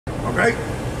Okay?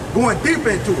 Going deep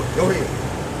into it. Go ahead.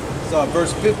 So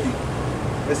verse 50.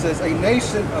 It says, a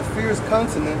nation of fierce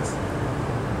countenance,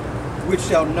 which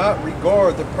shall not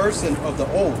regard the person of the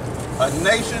old. A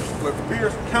nation with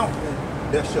fierce countenance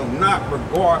that shall not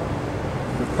regard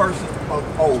the person of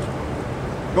old.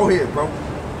 Go ahead, bro.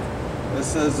 It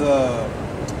says,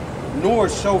 nor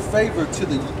show favor to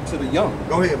the young.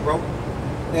 Go ahead, bro.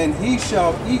 And he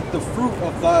shall eat the fruit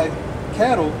of thy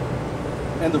cattle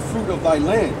and the fruit of thy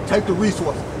land. Take the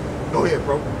resources. Go ahead,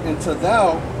 bro. Until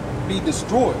thou be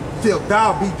destroyed. Till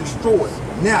thou be destroyed.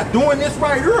 Now, doing this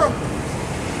right here.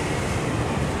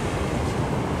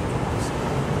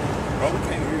 Bro, we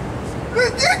can't hear you.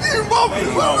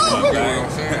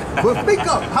 But speak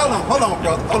up. Hold on,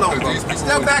 brother. Hold on, bro.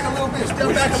 Step back a little bit.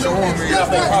 Step back a little bit. Step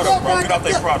back.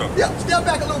 Yeah, step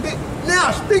back a little bit.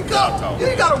 Now, speak up. You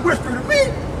ain't got to whisper to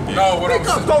me. No, what speak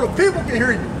up so the people can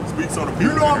hear you. Speak so the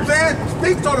people You know what I'm saying?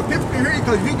 Speak so the people can hear you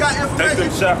because you got information. Take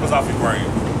them shackles off your brain.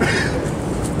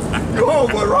 Your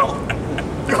homeboy wrong.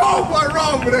 Your homeboy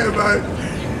wrong for that, man.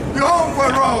 Your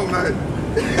homeboy wrong, man.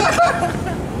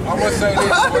 I was saying this,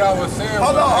 what I was saying.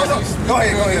 Hold on. Go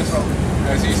ahead, bro.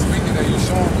 As he's speaking, that he's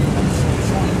showing me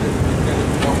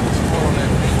that was stored on that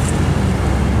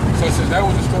menu. So since that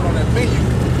was stored on that menu,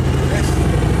 that's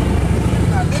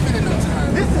not living in those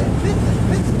times. Listen.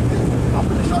 I'm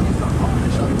gonna show you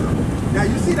something. Now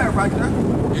you see that right there?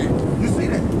 Yeah. You see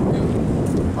that?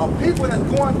 Yeah. People that's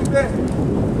going through that,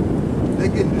 they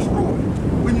getting destroyed.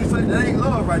 When you say that ain't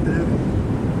love right there,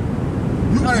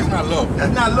 No, that's not love.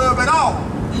 That's not love at all.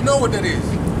 You know what that is.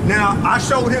 Now, I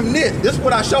showed him this. This is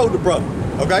what I showed the brother,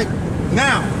 okay?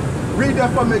 Now, read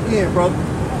that for me again, brother.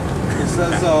 It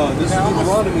says, this is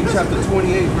Deuteronomy chapter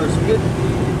 28, verse 50.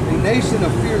 A nation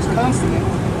of fierce consonant,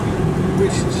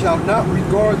 which shall not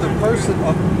regard the person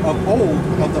of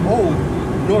the old,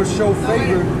 nor show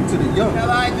favor to the young.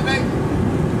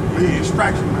 He a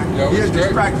distraction, man. He a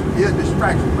distraction,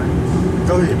 man.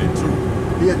 Go ahead.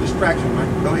 He a distraction,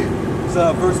 man. Go ahead. It's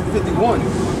verse 51.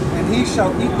 And he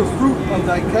shall eat the fruit of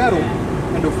thy cattle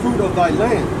and the fruit of thy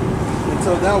land,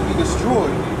 until thou be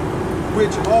destroyed,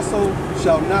 which also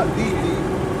shall not leave thee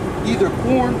either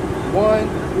corn, wine,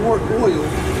 or oil,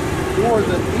 or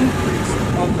the increase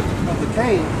of the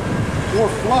cane, or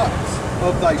flocks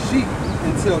of thy sheep,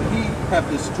 until he have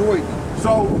destroyed thee.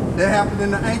 So that happened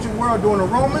in the ancient world during the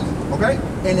Romans, okay?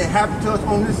 And it happened to us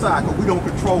on this side because we don't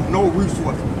control no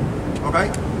resources, okay?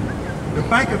 The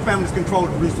banking families control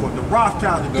the resources. The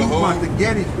Rothschilds, the Dumas, the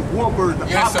Gettys, the Warburgs, the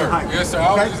Oppenheimers. Yes, sir.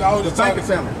 Okay? I was the banking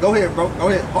family. Go ahead, bro. Go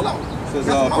ahead. Hold on. It says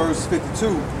verse 52.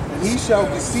 And he shall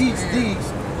besiege thee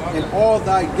in all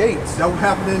thy gates. That what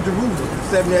happened in Jerusalem in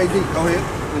 70 AD. Go ahead.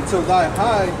 Until thy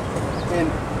high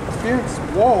and fierce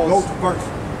walls. Go to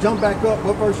verse. Jump back up.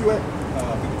 What verse you at?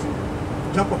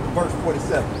 Jump up to verse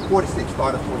 47. 46.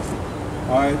 Start at 46.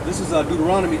 All right. This is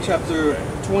Deuteronomy chapter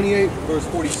 28, verse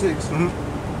 46.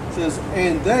 It says,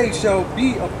 and they shall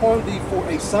be upon thee for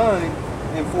a sign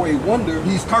and for a wonder.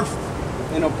 He's cursing.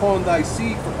 And upon thy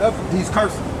seed forever. He's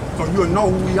cursing. So you'll know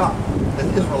who we are as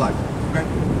Israelites. Okay?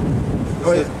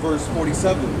 Go ahead. Verse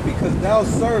 47. Because thou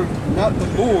served not the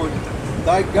Lord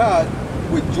thy God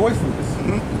with joyfulness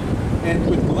and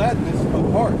with gladness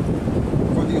of heart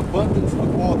for the abundance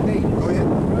of all things. Go ahead.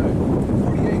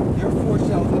 48. Therefore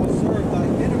shalt thou serve thy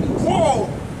enemies. Whoa!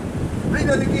 Read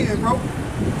that again, bro.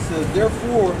 It says,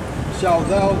 therefore shalt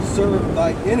thou serve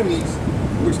thy enemies,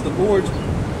 which the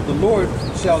Lord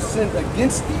shall send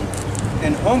against thee,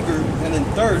 in hunger and in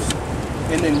thirst,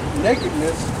 and in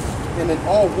nakedness, and in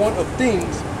all want of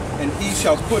things, and he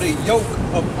shall put a yoke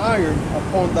of iron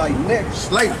upon thy neck,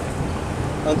 Slavery.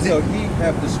 until he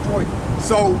have destroyed thee.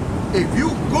 So if you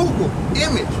Google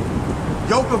image,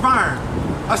 yoke of iron,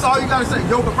 that's all you gotta say,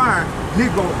 yoke of iron,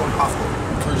 Negro gonna pop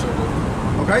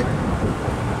up. Okay?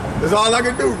 That's all I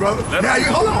can do, brother. Now you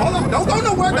hold on. Don't go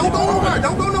nowhere. I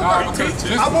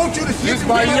want you to see Just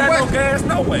by no gas,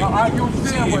 no way. I get what you're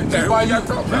saying, but just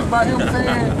by him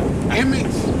saying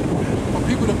image, for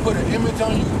people to put an image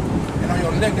on you and on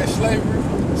your neck, that's slavery.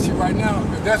 See, right now,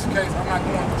 if that's the case, I'm not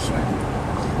going through slavery.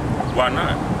 Why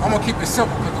not? I'm gonna keep it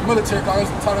simple because the military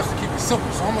taught us to keep it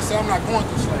simple. So I'm gonna say I'm not going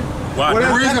through slavery. Why? Well,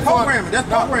 Not? that's programming. That's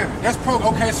programming.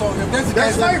 Okay, so if that's the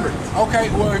That's case, slavery. Okay,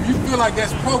 well if you feel like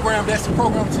that's programmed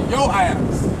to your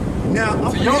eyes. Now,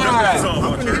 To your eyes.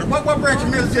 what branch of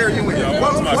military you in? Yeah,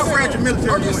 What branch of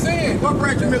military I'm you just in? saying. What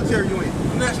branch of military you in?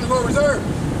 National Guard Reserve.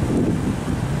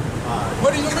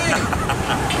 What do you mean?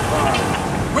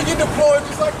 We get deployed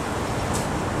just like.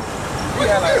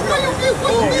 What you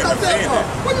get upset for?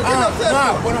 What you get upset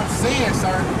for? What I'm saying,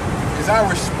 sir, is I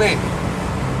respect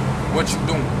what you're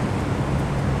doing.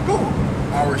 Go.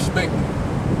 I respect it.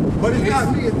 But it's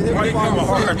not me. It's the Why Heavenly you give him a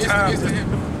Father. hard time?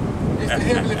 It's the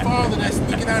Heavenly Father that's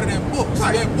speaking out of that book. So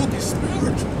Right. that book is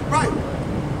spiritual. Right.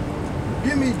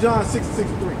 Give me John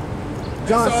 6:63.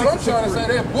 John So I'm 6:63. trying to say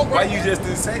that book. Why you just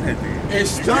didn't say that then?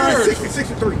 It's John spiritual.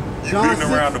 6:63. You John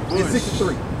beating around the bush.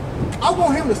 6:63. I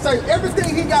want him to say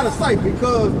everything he got to say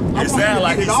because I want It him sound to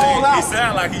like get he's it all saying. It out.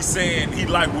 sound like he's saying he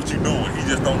like what you're doing. He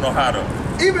just don't know how to.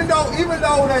 Even though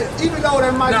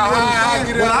that might Nah, be what I he's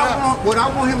get saying, it what I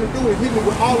want him to do is hit me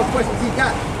with all the questions he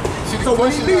got. See, the So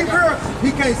when he question leave I got- here,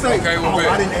 he can't say, Okay, well, oh, bet.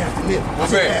 I didn't ask him this. Well, I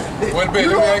should bet. ask this. Well, bet. You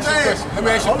Let know me what ask you a I'm saying? question. Let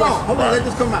me ask you a question. Hold on, let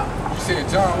this come out. You said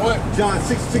John what? John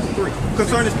 6:63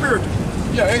 concerning spiritual.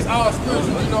 Yeah, it's all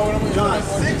spiritual. You know what I mean? John That's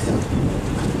what it 6,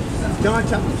 is. John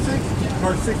chapter 6,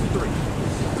 verse 63.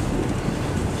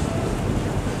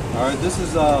 All right, this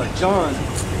is John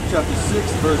chapter 6,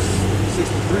 verse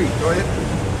 63. Go ahead.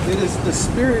 It is the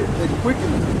spirit that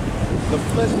quickeneth, the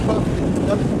flesh profiteth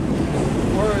nothing.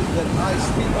 The words that I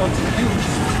speak unto you,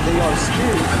 they are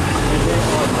spirit and they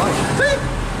are life. See?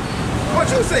 What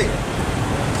you say?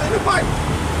 Say the Bible.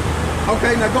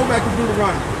 Okay, now go back to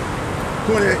Deuteronomy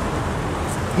 28.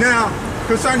 Now,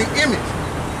 concerning image,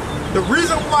 the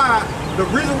reason why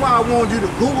I wanted you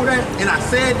to Google that and I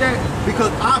said that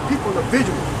because our people are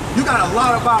visual. You got a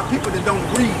lot of our people that don't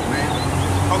read, man.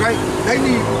 Okay, they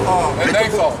need And they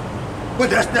picture fault. books. But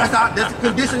that's the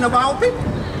condition of our people.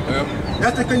 Yeah,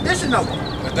 That's the condition of them.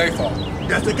 that's they fault.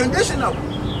 That's the condition of them.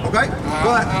 Okay,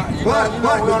 You but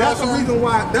know, that's the reason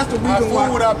why. That's the I reason fool why.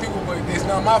 with our people, but it's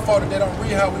not my fault that they don't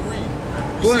read how we read.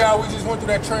 You But- see how we just went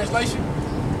through that translation?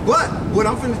 But what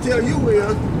I'm finna tell you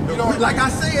is, don't- like I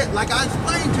said, like I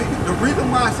explained to you, the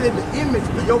reason why I said the image,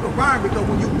 the yoke of iron, because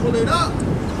when you pull it up,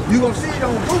 you're gonna see it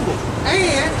on Google.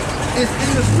 And it's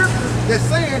in the scriptures that's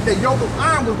saying the yoke of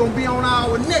iron was gonna be on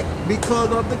our neck because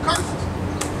of the curses.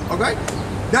 Okay?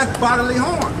 That's bodily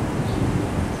harm.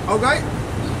 Okay?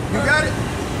 You got it?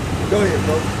 Go ahead,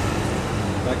 bro.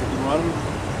 Back in Deuteronomy.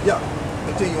 Yeah,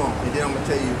 continue on, and then I'm gonna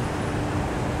tell you.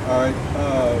 All right,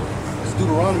 it's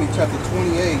Deuteronomy chapter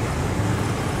 28,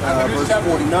 After this verse chapter,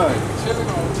 49. Chilling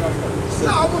on each other.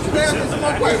 No, I want you to ask me some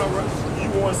more questions. You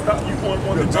want to stop? You want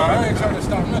to No, jump? I ain't trying to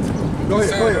stop nothing. Go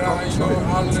Just ahead, saying bro. that, you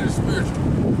know, all of it is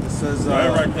spiritual. It says,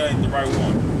 That right there ain't the right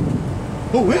one.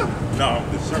 Who, him? No,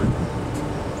 the shirt.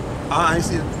 I ain't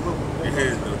see it. It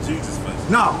has the Jesus face.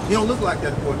 No, he don't look like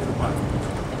that according to the Bible.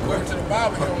 According to the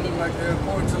Bible, he don't look like that.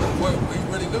 According to what he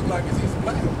really look like is he's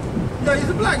black. Yeah, he's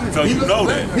a black man. So He you look- know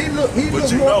that. He look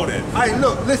But you more, know that. Hey,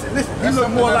 look, listen. He That's look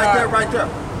more something like that that right there.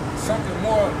 Something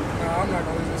more. No, I'm not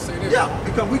gonna even say this. Yeah,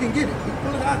 because we can get it. We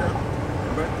pull it out there.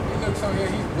 He looks so yeah,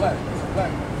 he's black. He's a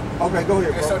black man. Okay, go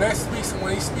ahead, And so bro. that speaks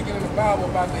when he's speaking in the Bible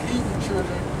about the Hebrew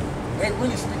children, they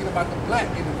really speaking about the black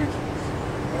individuals.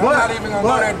 And I'm not even gonna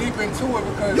go that deep into it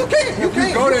because You can't. if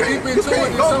you go that deep into it,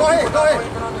 then some Go ahead, people go don't ahead.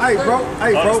 even Hey, bro. understand.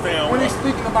 Hey, bro. Understand When what? he's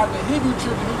speaking about the Hebrew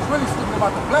children, he's really speaking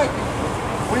about the black people.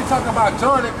 When he's talking about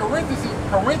John and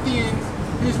Corinthians,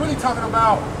 he's really talking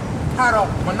about how to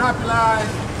monopolize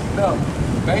the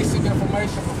basic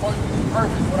information before you leave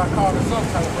Earth is what I call the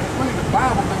subtitle. But it's really the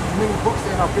Bible because there's many books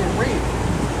that have been read.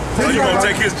 So you gonna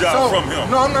take his job from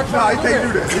him? No, I'm not No, trying he to do can't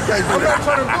do that. that. He can't do I'm that. not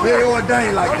trying to do He that. ain't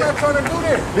ordained like I'm that. not trying to do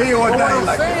that. He ain't But what ordained I'm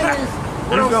like saying that. is, You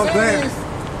what know I'm what I'm saying saying?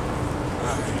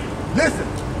 is, Listen.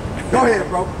 Go ahead,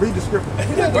 bro. Read the scripture.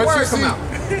 You let the but you word see, come out.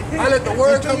 I let the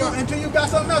word come out. Until you got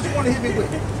something else you want to hit me with.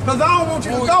 Because I don't want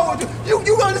you to go with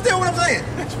you understand what I'm saying?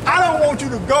 I don't want you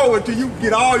to go until you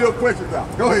get all your questions out.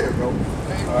 Go ahead, bro.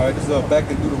 all right, this is back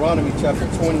in Deuteronomy chapter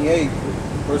 28,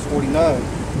 verse 49. It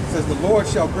says, the Lord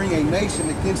shall bring a nation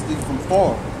against thee from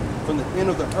far, from the end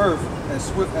of the earth, as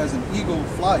swift as an eagle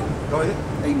flight. Go ahead.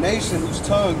 A nation whose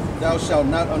tongue thou shalt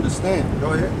not understand.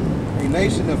 Go ahead. A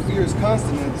nation of fierce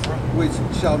consonants, which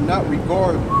shall not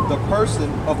regard the person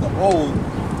of the old,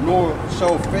 nor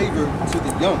show favor to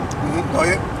the young. Go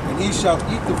ahead. And he shall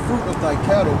eat the fruit of thy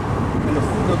cattle and the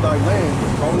fruit of thy land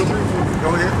Go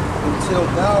ahead. until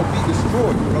thou be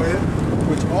destroyed, Go ahead.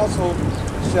 which also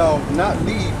shall not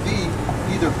leave thee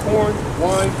either corn,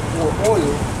 wine, or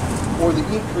oil, or the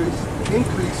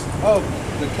increase of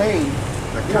the cane.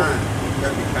 The kind. You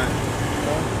gotta be kind.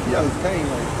 Yeah, it's cane,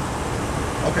 like,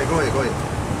 Okay, go ahead.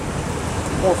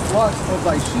 or flocks of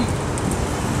thy sheep,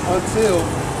 until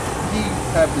he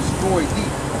have destroyed thee.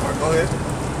 All right, go ahead.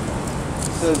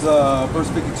 It says, verse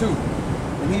 52,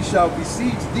 and he shall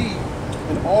besiege thee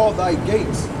in all thy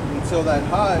gates until that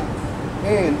high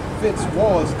and fence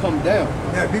walls come down.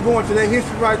 Now, if you go into that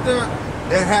history right there,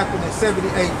 that happened in 70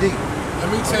 AD. Let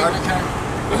me tell you,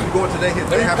 If you go into that history,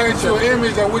 let me that happened paint you an in 70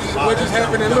 image of what just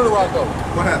happened in Little Rock though.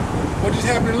 What happened? What just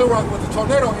happened in Little Rock was the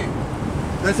tornado hit.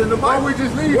 That's in the Why Bible. we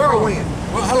just leave? Whirlwind.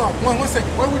 Well, hold on, one second.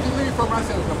 Where would you leave from? I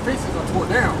said the fences are torn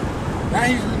down. Now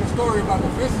he's reading a story about the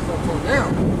fences are torn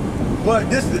down. But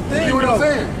this is the thing, You know what I'm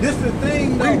saying? This is the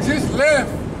thing, though.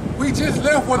 We just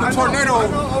left when the tornado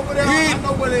hit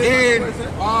in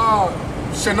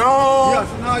Chanel,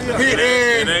 hit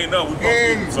in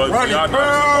Ronnie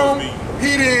Brown,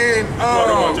 hit in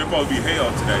It's supposed to be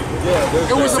hell today.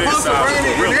 it was supposed to rain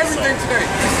and everything today.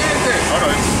 He said that. Hold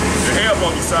on. The hell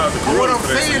supposed to be south of the What I'm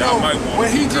today, so saying y'all though, might want when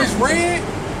to he be just careful. read,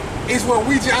 is what I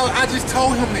just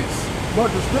told him this. But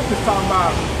the scripture's talking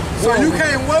about. So you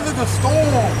can't weather the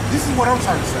storm. This is what I'm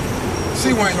trying to say.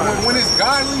 See, when it's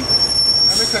godly,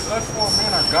 and because us four men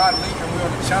are godly and we're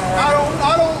on the channel right I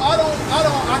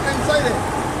can't say that.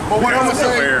 But what I'm gonna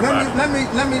say, Let me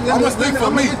speak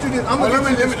for me.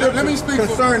 Let me speak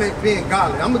concerning being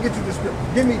godly. I'm gonna get you the scripture.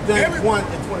 Give me James 1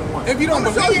 and 21. if you don't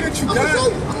believe that you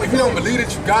godly, if you don't believe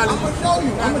that you godly, I'm gonna show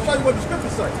you. I'm gonna show you what the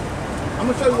scriptures say. I'm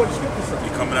gonna show you what the scriptures say.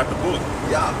 You coming out the book.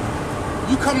 Yeah.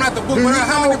 you coming out the book. But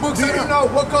how many books Do are you there?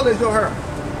 know what color is your hair?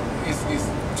 It's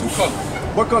two colors.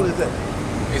 What color is that?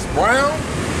 It's brown.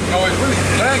 No, it's really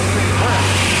black and it's brown.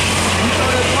 You know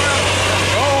that brown?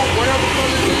 Gold, whatever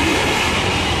color it is.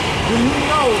 Do you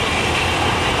know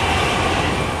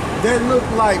that look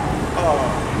like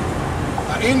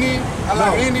Indian. I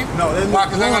like Indian. No, that Why?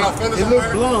 look 'Cause I got no blonde. feathers It on look my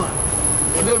hair? blonde.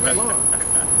 It look blonde.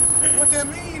 What that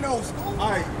mean, though, school? All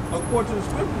right, according to the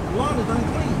scripture, blonde is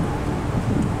unclean.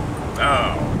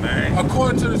 Oh, man.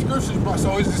 According to the scriptures, bro,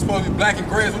 so is it supposed to be black and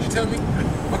gray? Is what you tell me?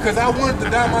 Because I wanted to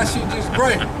dye my shit just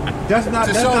gray. That's not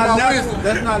To show my natural. wisdom.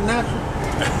 That's not natural.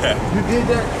 You did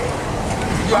that.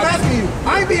 Yeah, I'm I asking you.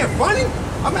 I ain't being funny.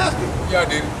 I'm asking you. Yeah, I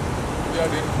did it. Yeah, I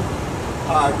did it.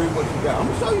 I agree with what you got. I'm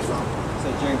gonna show you something.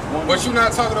 Said James 1. But you're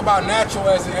not talking about natural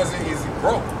as it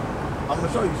grow. I'm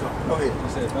gonna show you something. Go ahead. You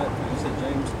said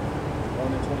James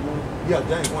 1 and 21? Yeah,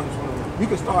 James 1 and 21. You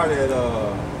can start at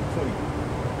 20.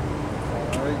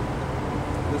 All right.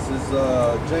 This is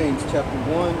James chapter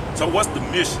 1. So what's the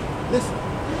mission? Listen.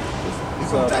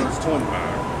 It's verse 20.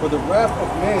 For the wrath of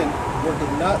man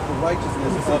worketh not the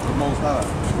righteousness of the Most High.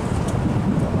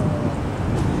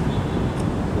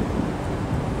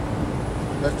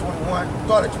 That's 21.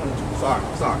 Start at 22. Sorry.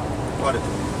 Start at 22.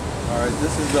 All right,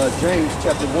 this is James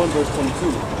chapter 1, verse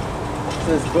 22. It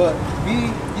says, but be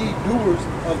ye doers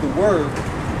of the word,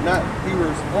 not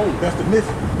hearers only. That's the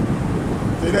mission.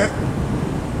 See that?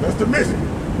 That's the mission.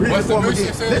 Read What's it the for me mission?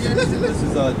 again. Say it again. Listen. This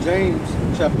is James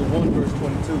chapter 1, verse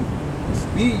 22.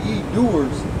 Be ye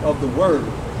doers of the word,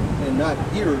 and not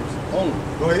hearers only,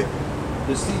 Go ahead.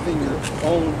 deceiving your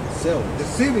own selves.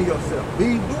 Deceiving yourself.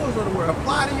 Be doers of the word.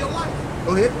 Apply it in your life.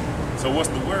 Go ahead. So what's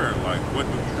the word? Like, what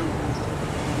do we do?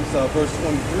 It's verse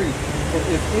 23. For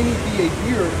if any be a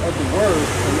hearer of the word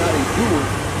and not a doer,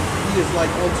 he is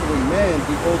like unto a man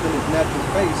beholding his natural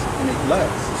face in a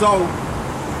glass. So,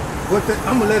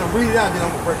 I'm going to let him read it out, then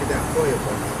I'm going to break it down. Go ahead,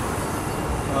 brother.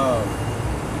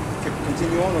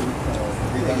 Continue on or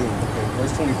read that? Okay.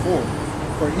 Verse 24.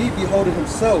 For he beholdeth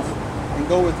himself and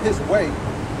goeth his way,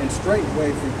 and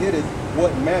straightway forgetteth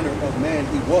what manner of man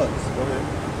he was. Go ahead.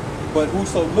 But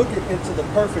whoso looketh into the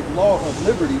perfect law of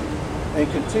liberty, and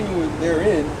continueth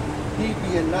therein, he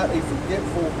being not a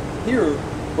forgetful hearer,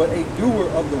 but a doer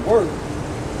of the work,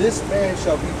 this man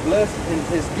shall be blessed in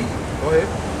his deed. Go ahead.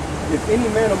 If any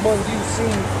man among you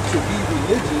seem to be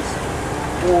religious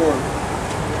or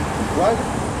right,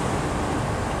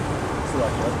 it's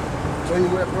like that. Tell you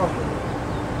where, bro. I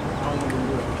don't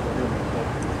know what to do.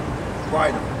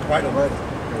 Right.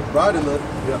 Bridleth,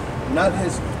 Yeah.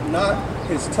 not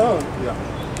his tongue, Yeah.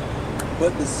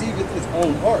 but deceiveth his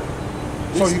own heart.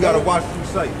 So This you got to man- watch what you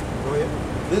say. Go ahead.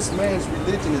 This man's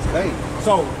religion is vain.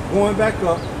 So, going back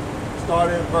up,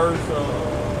 start at verse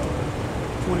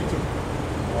 22.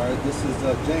 All right, this is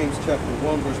James chapter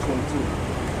 1, verse 22.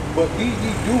 But be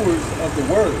ye doers of the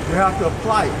word. You have to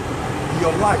apply it in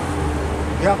your life.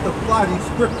 You have to apply these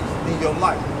scriptures in your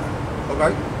life.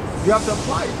 Okay? You have to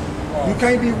apply it. You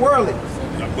can't be worldly.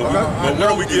 But what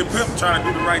do we get pimped trying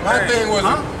to do the right My thing thing? was,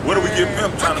 What do we get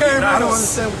pimped trying to be I don't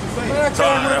nice? understand what you're saying. Man, So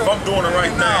if I'm doing the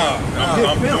right thing, I'm Get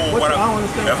pimped. doing What what you- I don't I'm.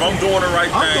 understand If what I'm you doing the right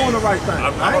I'm thing, doing the right thing. I I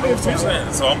don't know ain't what I'm getting saying.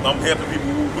 So I'm helping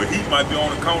people move, but he might be on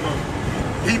the corner.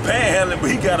 He panhandling, but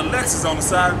he got a Lexus on the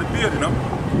side of the building. I'm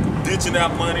ditching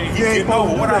out money. He You ain't getting over. supposed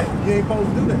to do What that. I? You ain't supposed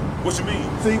to do that. What you mean?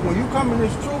 See, when you come in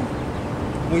this truth,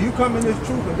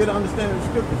 and get an understanding of the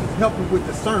scriptures, it's help you with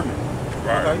discernment.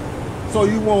 Right. Okay? So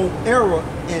you won't error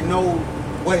in no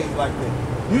ways like that.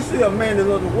 You see a man that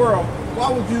loves the world, why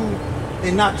would you,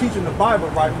 in not teaching the Bible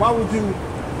right, why would you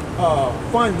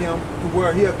fund him to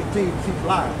where he'll continue to teach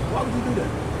lies? Why would you do that?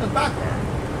 That's backwards.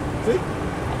 See?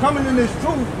 Coming in this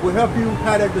truth will help you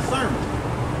have that discernment.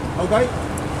 Okay?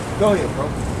 Go ahead, bro.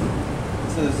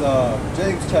 It says,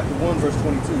 James chapter 1, verse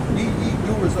 22. Be ye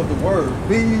doers of the word.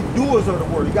 Be ye doers of the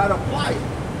word. You got to apply it.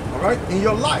 All right? In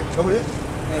your life. Go ahead.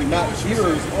 And not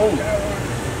hearers only.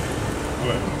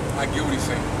 I get what he's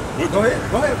saying. Go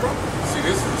ahead. Go ahead, bro. See,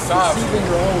 this is the side. Deceiving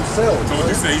your own selves. So what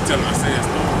you say? He telling us this.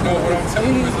 No, what I'm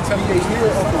telling you is to tell Be a hearer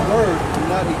of the word and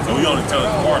not a So we only tell us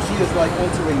partial. He is like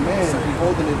unto a man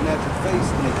beholding his natural face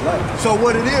in his life. So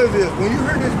what it is when you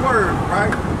hear this word, right?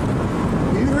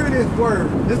 When you hear this word,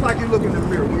 just like you look in the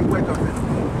mirror when you wake up in the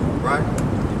morning, right?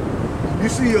 You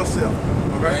see yourself.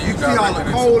 Okay? Man, you see all the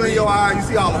cold in your eye, you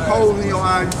see all the cold in your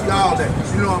eye, you see all that.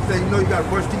 You know what I'm saying? You know you got to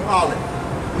brush teeth, all that.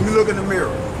 When you look in the mirror.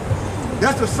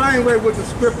 That's the same way with the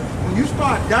scriptures. When you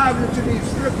start diving into these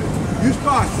scriptures, you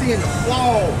start seeing the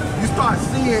flaws. You start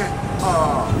seeing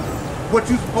what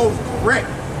you're supposed to correct.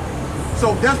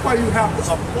 So that's why you have to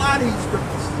apply these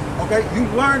scriptures. Okay? You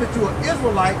learn that you're an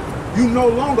Israelite, you no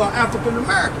longer African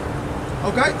American.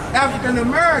 Okay? African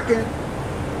American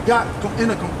got in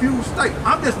a confused state.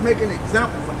 I'm just making an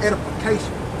example for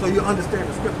edification so you understand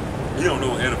the scripture. You don't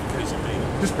know what edification means.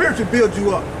 The spiritual builds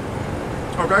you up.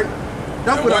 Okay?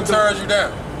 That's and what tears you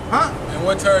down? Huh? And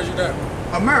what tears you down?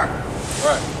 America.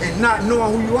 Right. And not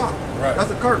knowing who you are. Right. That's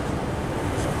a curse.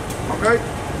 Okay?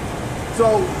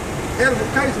 So,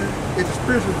 edification is the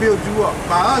spiritual build you up.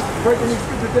 By us breaking these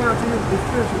scriptures down to you, the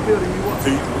spiritual building you up.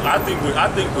 See, I think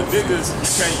with niggas, you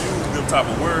can't use them type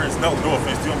of words. No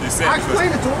offense to them, just saying. I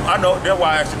explained it to him. I know, that's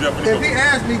why I asked you definitely. If he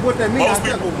asked me what that means,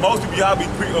 most people, y'all be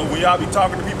when y'all be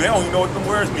talking to people, they don't even know what them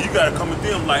words mean. You gotta come at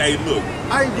them like, hey, look,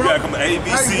 you gotta come to A,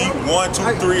 B, C, 1,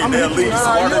 2, 3, and they'll leave. You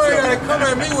ain't gotta come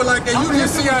at me with like that. You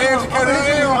just see how educated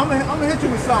I am. I'm gonna hit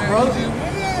you with something, brother.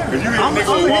 If you hit a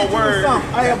nigga with one word.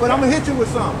 But I'm gonna hit you with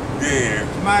something. Yeah.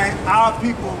 Man, our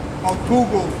people on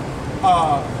Google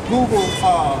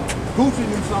Gucci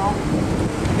new song.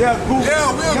 Yeah, Google.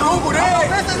 Yeah, we'll Google that.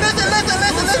 Listen. Let me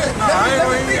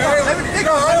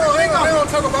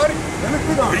talk about it. Let me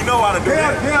pick on. He know how to do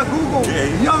that. Yeah, Google.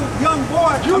 Young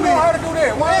boy. You know how to do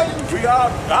that. Why?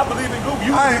 I believe in Google.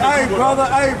 Hey, brother.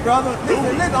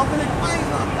 Listen, I'm gonna explain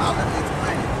something. Y'all let me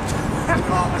explain it. You know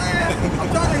what I'm saying? I'm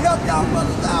trying to help y'all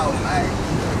brothers out, man. You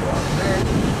know what I'm saying?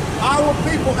 Our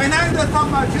people, and I ain't just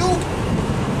talking about you.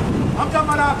 I'm talking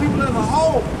about our people as a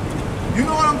whole. You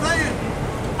know what I'm saying?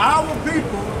 Our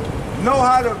people know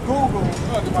how to Google.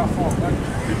 Look at my phone.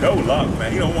 The door locked,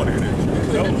 man. He don't want to hear that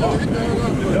shit. The door locked.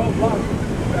 The door locked.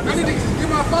 I need to get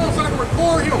my phone so I can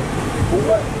record him.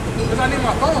 Because I need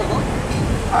my phone, bro.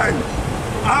 Hey,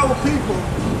 our people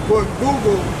will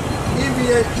Google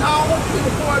NBA. Now, I want you to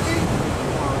record me.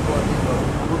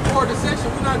 Record the section.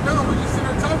 We're not done. We're just sitting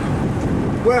there talking.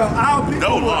 Well, our people.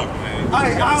 Door locked, man.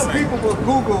 Hey, our people will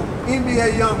Google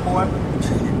NBA YoungBoy.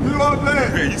 You know what I'm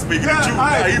saying? Yeah, you speaking the truth.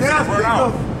 Now you finna burn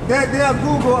out. They'll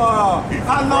Google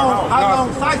how long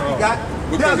Shiesty got.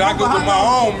 Because I Google my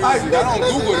own music. I don't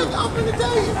Google it. I'm finna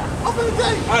tell you.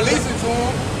 I listen to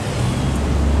him.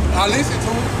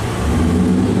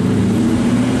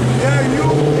 Yeah,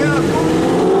 Google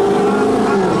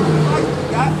how long Shiesty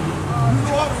got. You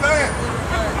know what I'm saying?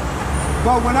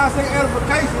 But when I say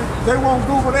edification, they won't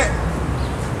Google that.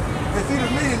 They see the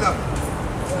meaning of it.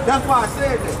 That's why I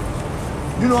said that.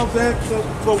 You know what I'm saying?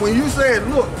 So when you said,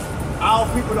 look, our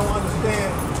people don't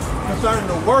understand concerning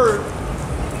the word,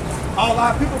 all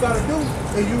our people got to do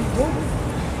is use Google.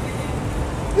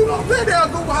 You know what I'm saying? They'll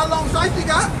Google how long Shiesty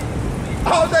got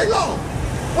all day long.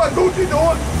 What Gucci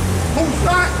doing? Who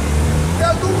shot?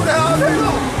 They'll Google that all day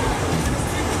long.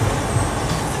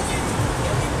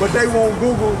 But they won't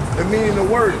Google the meaning of the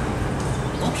word.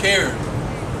 Who cares?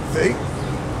 See?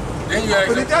 Then you I'm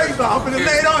finna tell you something. I'm finna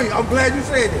lay it on you. I'm glad you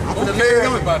said it. I'm finna lay it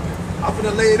on you. I'm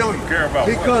finna lay it on you. Care about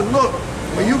because look,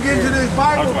 when you get into this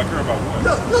Bible, I care about what?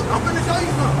 look, I'm finna show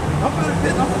you something. I'm finna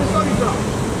show you something.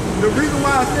 The reason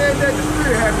why I said that, the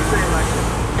Spirit had me saying like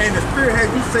that. And the Spirit had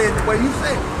you saying the way you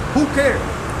said it. Who cares?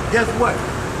 Guess what?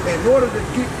 In order to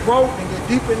grow and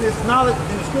get deep in this knowledge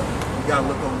in the scripture, you gotta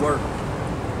look on the word.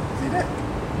 See that?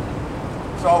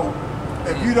 So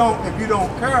if you don't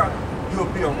care, you'll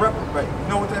be a reprobate. You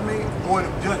know what that means? Going to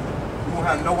judgment. You won't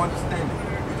have no understanding.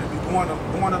 You just be going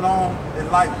along in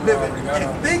life, living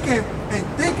and thinking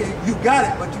you got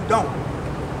it, but you don't.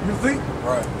 You see?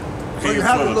 Right. So you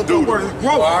have to look at the word. It's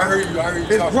growth. Well, I heard you.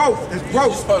 It's growth. It's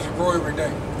growth. You're supposed to grow every day.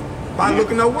 By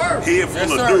looking at words. Head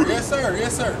full of doodle. Yes,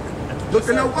 sir.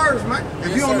 Looking at words, man.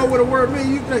 If you don't know what a word means,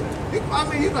 you like,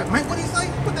 man, what he say?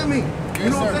 What that mean?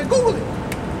 You know what I'm saying? Google it.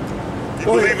 You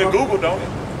believe in Google, don't you?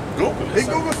 Google it. He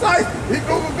Google Shiesty. He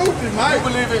Google Gucci, man. You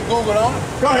believe in Google on it?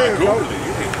 Go ahead, bro. Google it.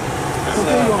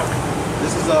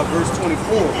 This is verse 24.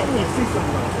 I want to see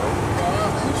something, bro.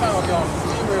 You trying to get on some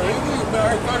female? You need to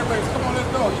marry 30 minutes. Come on,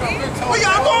 let's go. You know, been told. Where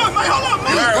y'all going, man? Hold up,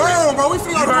 man. Go, bro. We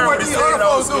finna do what these other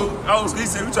folks do. He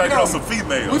said we trying to get on some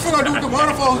females. We finna do what the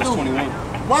other folks do. 21.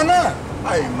 Why not?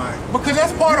 Hey, man. Because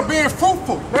that's part of being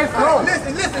fruitful. Let's go.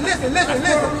 Listen. He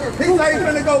say he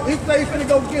finna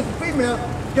go get some female.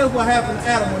 Guess what happened to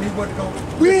Adam when he went to go?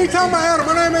 We ain't talking about Adam.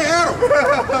 My name ain't Adam.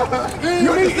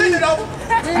 You're a descendant of him.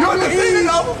 You're a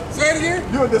descendant of him. Say it again.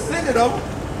 You're a descendant of him.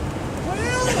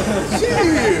 Well,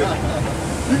 shit.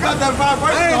 You got that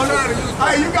vibration on you.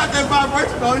 Hey, you got that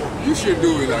vibration on you. You should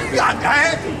do it like that. I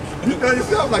had to. You done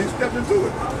yourself like you stepped into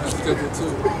it. I stepped into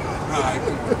it. All right,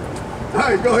 come on. All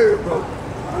right, go ahead, bro.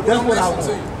 That's what I want.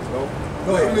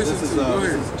 Go ahead. This is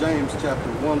James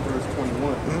chapter 1, verse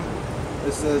 21.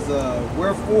 It says,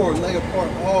 wherefore lay apart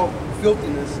all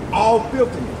filthiness. All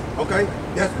filthiness, okay?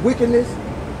 That's wickedness,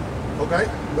 okay?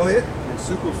 Go ahead. And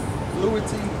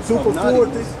superfluity.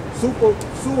 Superfluity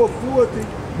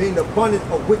means abundance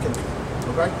of wickedness,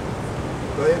 okay?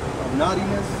 Go ahead. Of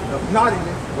naughtiness. Of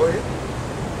naughtiness, go ahead.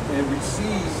 And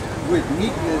receive with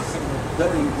meekness the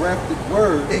engrafted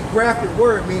word. Engrafted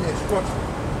word means instruction.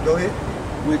 Go ahead.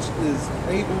 Which is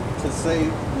able to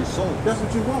save your soul. That's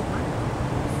what you want, man.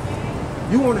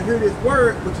 You want to hear this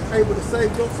word, which is able to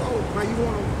save your soul, man. You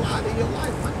want to apply it in your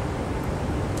life, man.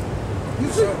 You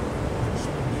see?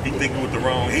 He thinking with the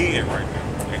wrong head right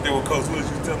now. Ain't that what Coach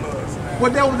Lewis was telling us?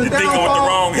 Well, that was the downfall. Thinking with the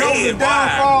wrong head.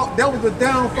 That was the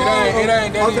downfall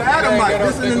of the Adamite.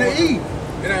 Listening to Eve.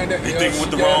 He thinking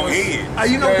with the wrong head.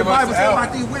 You know what the Bible said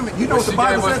about these women. You know what the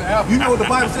Bible said. You know what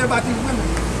the Bible said about these women.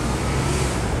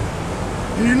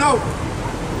 Do you know?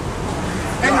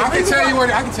 I can tell you what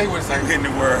it's like. Getting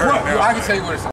the word heard now. I can tell you what it's like.